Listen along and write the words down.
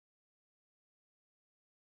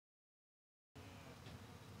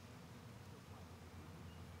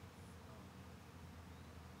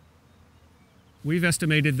We've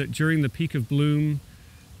estimated that during the peak of bloom,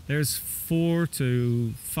 there's 4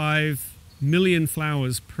 to 5 million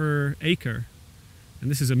flowers per acre, and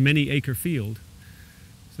this is a many-acre field.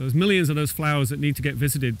 So there's millions of those flowers that need to get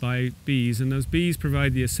visited by bees, and those bees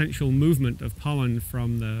provide the essential movement of pollen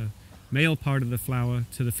from the male part of the flower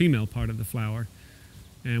to the female part of the flower.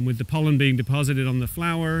 And with the pollen being deposited on the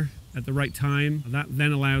flower at the right time, that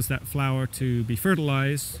then allows that flower to be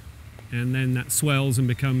fertilized, and then that swells and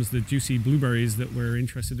becomes the juicy blueberries that we're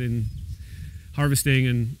interested in harvesting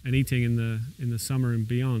and eating in the summer and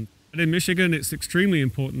beyond. But in Michigan, it's extremely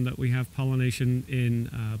important that we have pollination in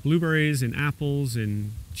blueberries, in apples,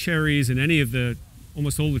 in cherries, and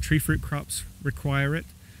almost all the tree fruit crops require it.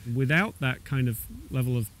 Without that kind of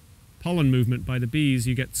level of pollen movement by the bees,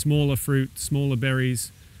 you get smaller fruit, smaller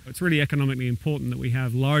berries. It's really economically important that we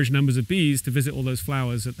have large numbers of bees to visit all those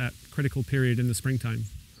flowers at that critical period in the springtime.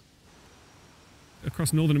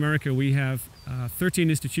 Across Northern America, we have 13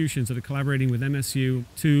 institutions that are collaborating with MSU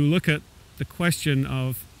to look at the question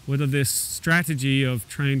of whether this strategy of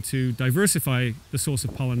trying to diversify the source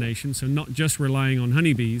of pollination, so not just relying on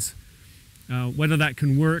honeybees, whether that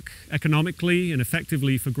can work economically and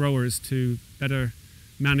effectively for growers to better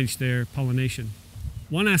manage their pollination.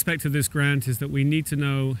 One aspect of this grant is that we need to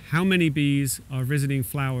know how many bees are visiting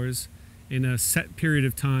flowers in a set period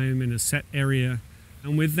of time, in a set area.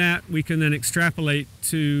 And with that, we can then extrapolate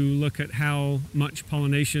to look at how much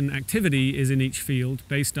pollination activity is in each field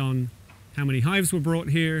based on how many hives were brought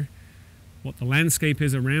here, what the landscape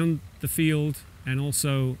is around the field, and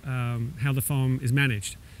also how the farm is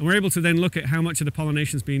managed. And we're able to then look at how much of the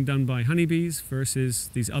pollination is being done by honeybees versus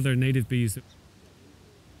these other native bees.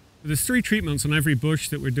 There's 3 treatments on every bush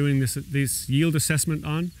that we're doing this yield assessment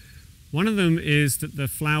on. One of them is that the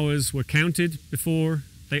flowers were counted before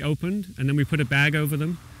they opened, and then we put a bag over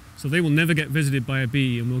them, so they will never get visited by a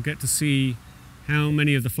bee, and we'll get to see how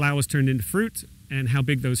many of the flowers turned into fruit and how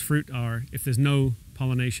big those fruit are if there's no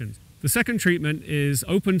pollination. The second treatment is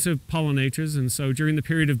open to pollinators, and so during the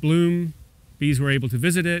period of bloom, bees were able to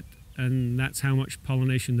visit it, and that's how much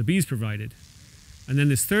pollination the bees provided. And then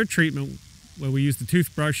this third treatment, where we use the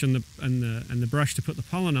toothbrush and the brush to put the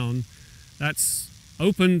pollen on, that's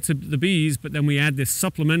open to the bees, but then we add this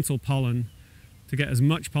supplemental pollen to get as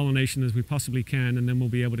much pollination as we possibly can, and then we'll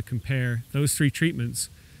be able to compare those 3 treatments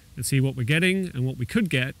and see what we're getting and what we could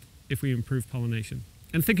get if we improve pollination.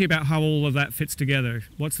 And thinking about how all of that fits together,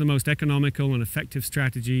 what's the most economical and effective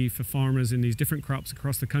strategy for farmers in these different crops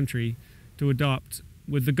across the country to adopt,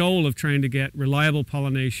 with the goal of trying to get reliable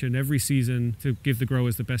pollination every season to give the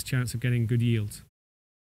growers the best chance of getting good yields.